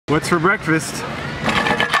What's for breakfast?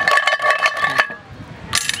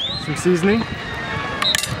 Some seasoning.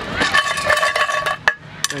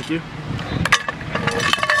 Thank you.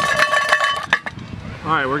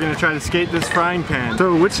 Alright, we're gonna try to skate this frying pan.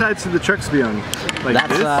 So which side should the trucks be on? Like That's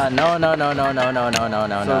this? no. So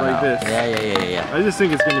like this? Yeah. I just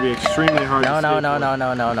think it's gonna be extremely hard to skate.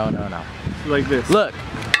 No. Like this. Look,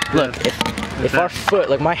 if our foot,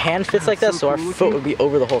 like my hand fits like that, so our foot would be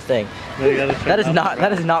over the whole thing. That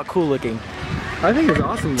is not cool looking. I think it's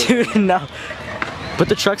awesome looking. Dude, no. Put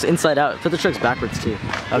the trucks inside out. Put the trucks backwards too.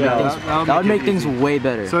 That would make things way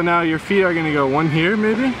better. So now your feet are gonna go one here,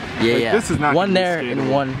 maybe? Yeah. This is not one there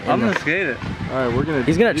and one. I'm gonna skate it. All right, we're gonna.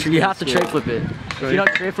 You have to tray flip it. If you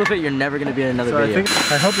don't tray flip it, you're never gonna be in another video.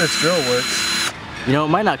 I hope this drill works. You know, it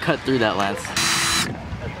might not cut through that, Lance.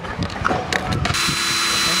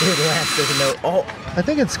 Dude, Lance doesn't know. Oh, I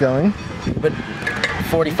think it's going. But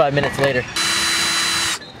 45 minutes later.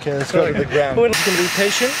 Okay, let's go to the ground. We're gonna be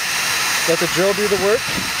patient. Let the drill do the work.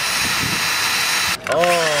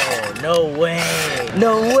 Oh, no way.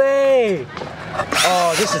 No way.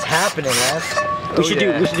 Oh, this is happening, Lance. We should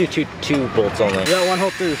do two bolts only. You got one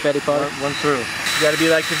hole through, Fatty Potter. One through. You gotta be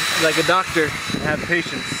like a doctor and have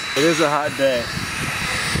patience. It is a hot day.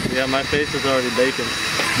 Yeah, my face is already baking.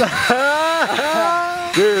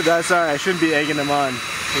 Dude, that's alright. I shouldn't be egging him on.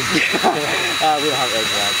 We don't have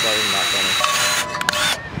eggs, Lance, so it's not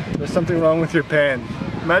funny. There's something wrong with your pan.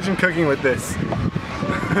 Imagine cooking with this.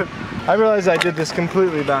 I realized I did this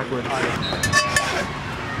completely backwards.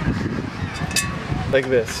 Like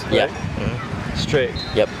this, right? Yeah. Straight.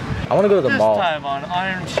 Yep. I want to go to the mall. This time on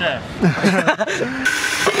Iron Chef.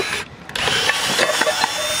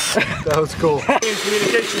 That was cool.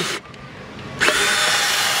 Communications.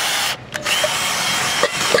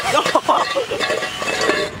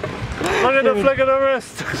 Look at the flick of the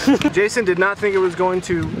wrist. Jason did not think it was going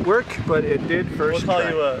to work, but it did first. We'll call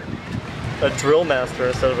you a drill master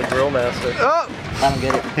instead of a grill master. Oh! I don't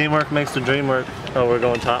get it. Teamwork makes the dream work. Oh, we're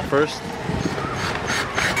going top first.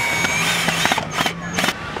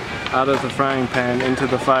 Out of the frying pan into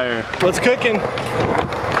the fire. What's cooking?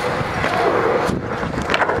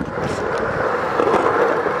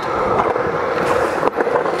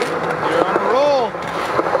 You're on a roll.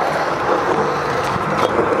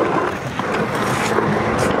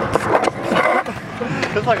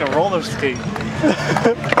 It's like a roller skate.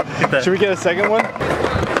 Should we get a second one? I'm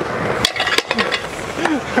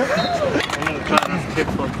gonna try this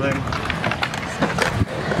kickflip thing.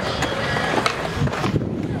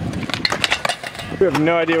 We have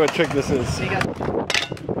no idea what trick this is.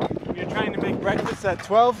 You're trying to make breakfast at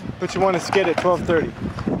 12, but you want to skate at 12:30.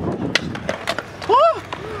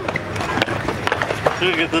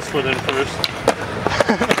 Should get this foot in first.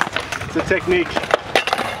 It's a technique.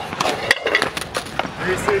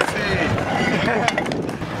 360.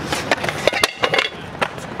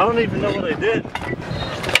 I don't even know what I did.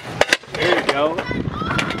 There you go.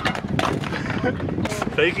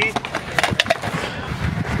 Fakey.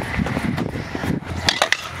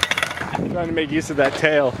 Trying to make use of that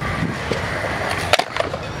tail.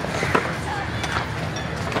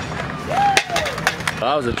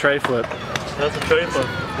 That was a tray flip. That's a tray flip.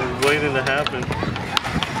 It's waiting to happen.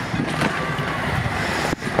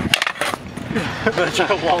 Gonna try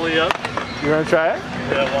to wally up. You want to try it?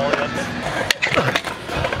 Yeah, wally up.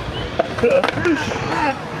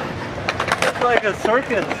 It's like a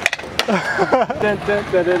circus. Dun, dun,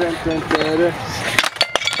 dun, dun, dun, dun, dun.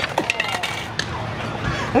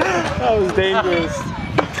 That was dangerous.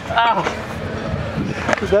 Ow!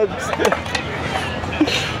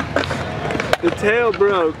 The tail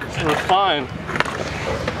broke. It was fine.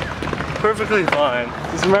 Perfectly fine.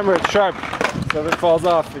 Just remember it's sharp, so if it falls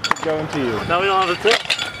off, it could go into you. Now we don't have a tip.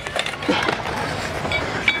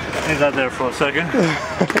 Leave that there for a second.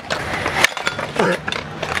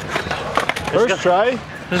 First try?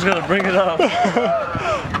 Just gotta bring it up.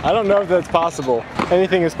 I don't know if that's possible.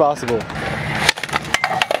 Anything is possible.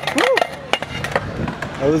 Woo!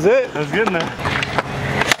 That was it. That's good enough.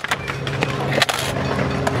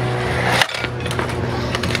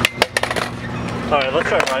 Alright, let's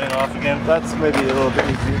try riding off again. That's maybe a little bit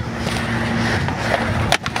easier.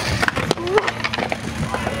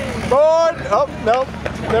 Board! Oh, nope.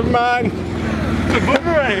 Never mind. It's a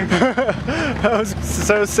boomerang. That was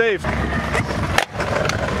so safe.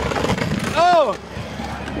 Oh!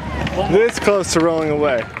 This close to rolling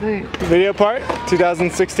away. Video part,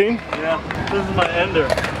 2016? Yeah, this is my ender.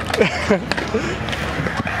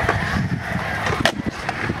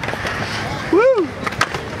 Woo!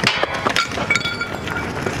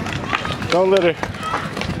 Don't litter.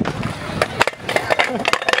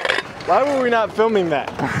 Why were we not filming that?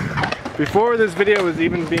 Before this video was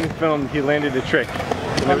even being filmed, he landed a trick.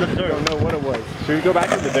 I don't know what it was. Should we go back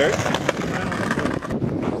to the dirt?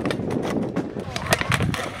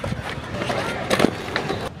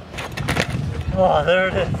 Oh, there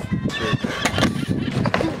it is.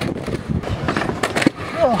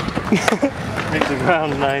 Oh. Make the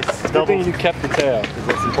ground nice. Good thing you kept the tail, because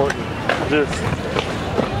that's important. Just.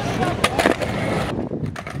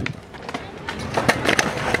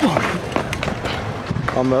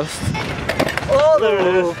 Almost. Oh, there it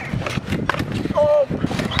is. Oh.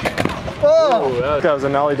 Oh, that was a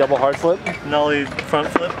nollie double hard flip. Nollie front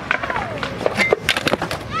flip.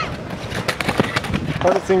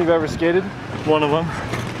 Hardest thing you've ever skated? One of them.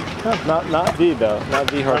 Not V though.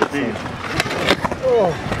 Not V hardest thing.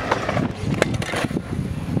 Oh.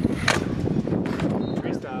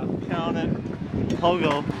 Freestyle. Count it. I'll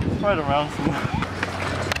go. Right around somewhere.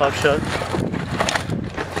 Top shut.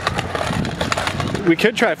 We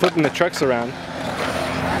could try flipping the trucks around.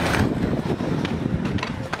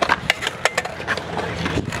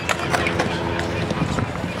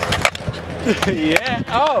 Yeah.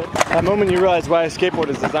 Oh! That moment you realize why a skateboard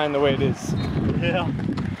is designed the way it is. Yeah.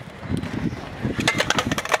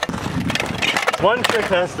 One trick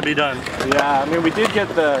has to be done. Yeah, I mean, we did get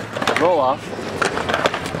the roll off.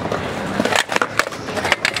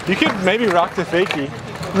 You could maybe rock the fakie.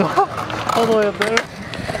 All the way up there.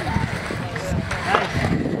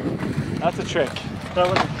 That's a trick. That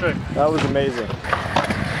was a trick. That was amazing.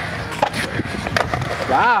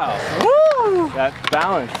 Wow. Woo! That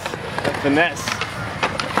balance. That finesse.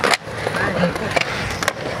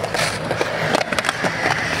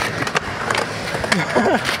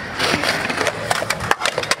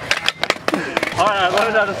 Alright, I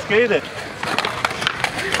learned how to skate it.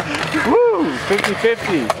 Woo!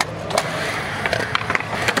 50-50.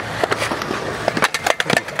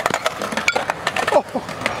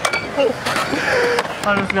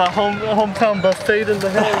 I just got hometown buffet in the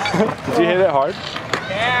head. Did you hit it hard?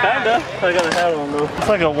 Kinda. I got a hat on though. It's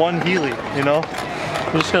like a one heely, you know?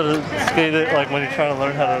 You just gotta skate it like when you're trying to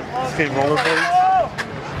learn how to skate rollerblades.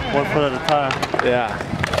 1 foot at a time. Yeah.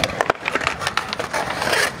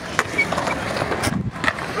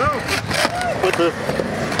 With the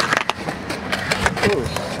Ooh,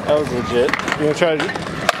 that was legit. You gonna try to...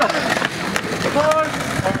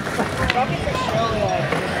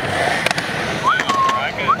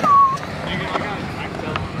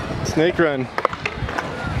 Snake run.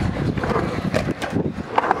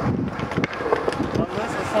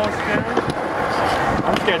 Unless it's so scary.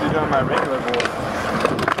 I'm scared to do it on my regular board.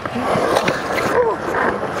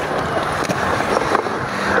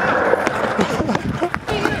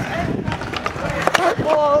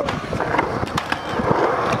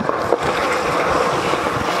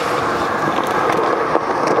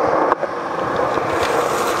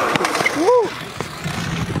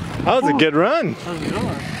 That was a good run. How's it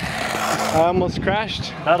going? I almost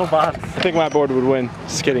crashed. Battle bots. I think my board would win.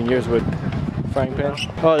 Just kidding, yours would. Frying pan.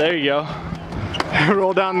 Oh, there you go.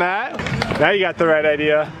 Roll down that. Now you got the right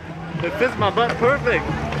idea. It fits my butt perfect.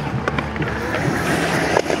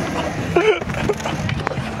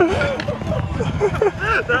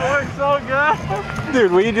 That works so good.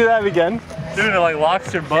 Dude, will you do that again? Dude, it like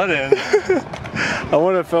locks your butt in. I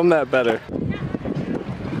want to film that better.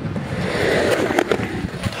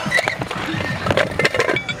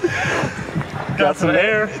 Got some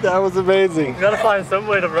air. That was amazing. You gotta find some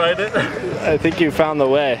way to ride it. I think you found the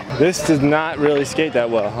way. This does not really skate that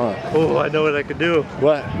well, huh? Oh, I know what I could do.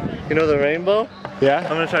 What? You know the rainbow? Yeah?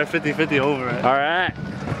 I'm gonna try 50-50 over it. All right,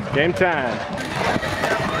 game time.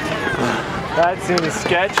 That seems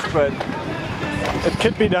sketch, but it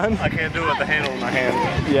could be done. I can't do it with the handle in my hand.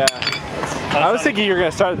 Yeah. I was thinking you were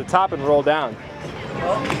gonna start at the top and roll down.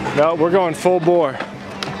 No, we're going full bore.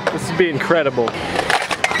 This would be incredible.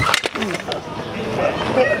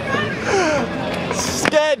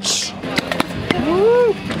 Sketch!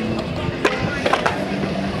 Woo!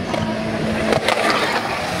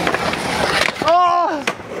 Oh!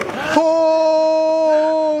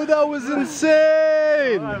 Oh! That was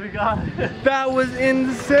insane! Alright, we got it. That was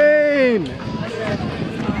insane!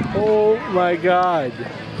 Oh my god.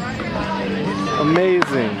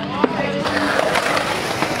 Amazing.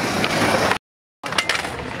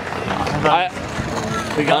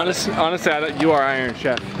 Honestly, you are Iron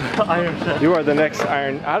Chef. Iron Chef. You are the next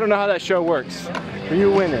Iron. I don't know how that show works. But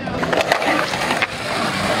you win it.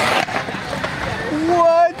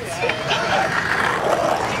 What?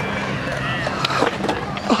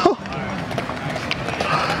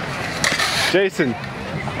 Jason,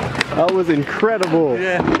 that was incredible.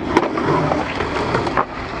 Yeah.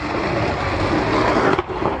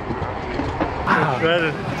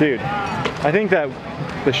 Ready. Dude, I think that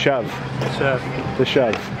the shove. Shove. The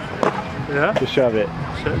shove. Yeah? To shove it.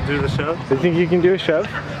 Do the shove? Do you think you can do a shove?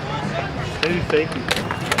 Maybe fake it.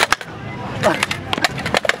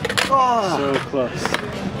 So close.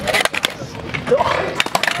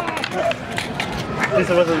 At least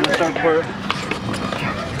it wasn't the strong part.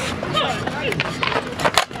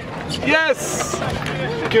 Yes!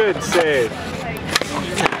 Good save.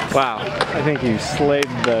 Wow, I think you slayed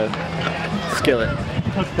the skillet.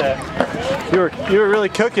 Hook that. You were really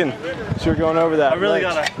cooking. So you were going over that. I really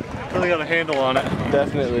got a handle on it.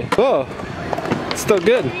 Definitely. Whoa, it's still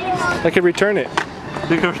good. I could return it.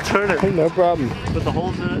 You can return it. No problem. With the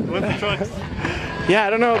holes in it, with the trucks. Yeah, I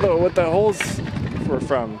don't know what the holes were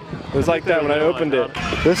from. It was like that when I opened it.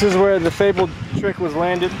 This is where the fabled trick was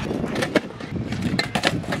landed.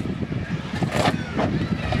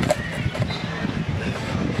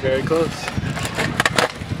 Very close.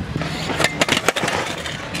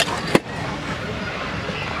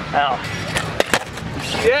 Ow.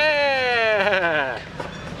 Yeah!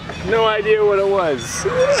 No idea what it was,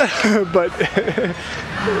 but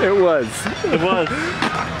it was. It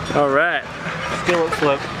was. All right. Skillet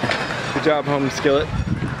flip. Good job, home skillet.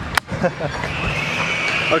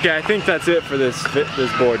 Okay, I think that's it for this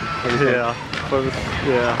board. Yeah.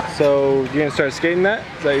 Yeah. So you're gonna start skating that?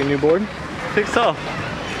 Is that your new board? I think so.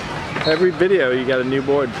 Every video you got a new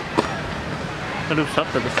board. I do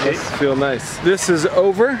something to skate. Must feel nice. This is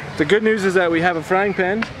over. The good news is that we have a frying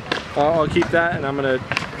pan. I'll keep that, and I'm gonna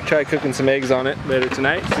try cooking some eggs on it later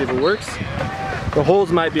tonight, see if it works. The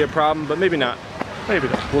holes might be a problem, but maybe not. Maybe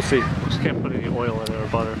not. We'll see. Just can't put any oil in it or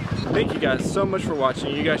butter. Thank you guys so much for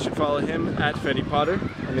watching. You guys should follow him at Fetty Potter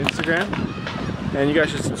on Instagram. And you guys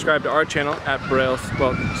should subscribe to our channel at Braille.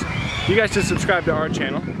 Well, you guys should subscribe to our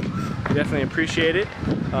channel. We definitely appreciate it.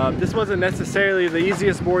 This wasn't necessarily the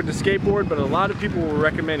easiest board to skateboard, but a lot of people were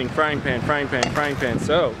recommending frying pan, frying pan, frying pan.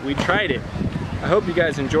 So we tried it. I hope you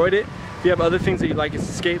guys enjoyed it. If you have other things that you'd like us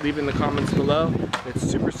to skate, leave it in the comments below. It's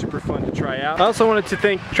super, super fun to try out. I also wanted to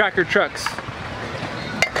thank Tracker Trucks,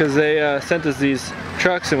 because they sent us these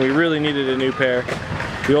trucks and we really needed a new pair.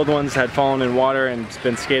 The old ones had fallen in water and it's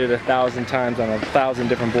been skated 1,000 times on 1,000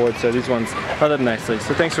 different boards, so these ones held up nicely.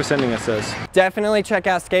 So thanks for sending us those. Definitely check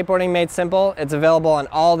out Skateboarding Made Simple. It's available on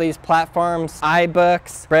all these platforms,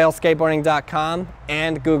 iBooks, BrailleSkateboarding.com,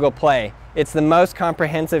 and Google Play. It's the most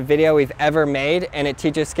comprehensive video we've ever made, and it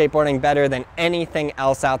teaches skateboarding better than anything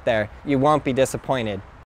else out there. You won't be disappointed.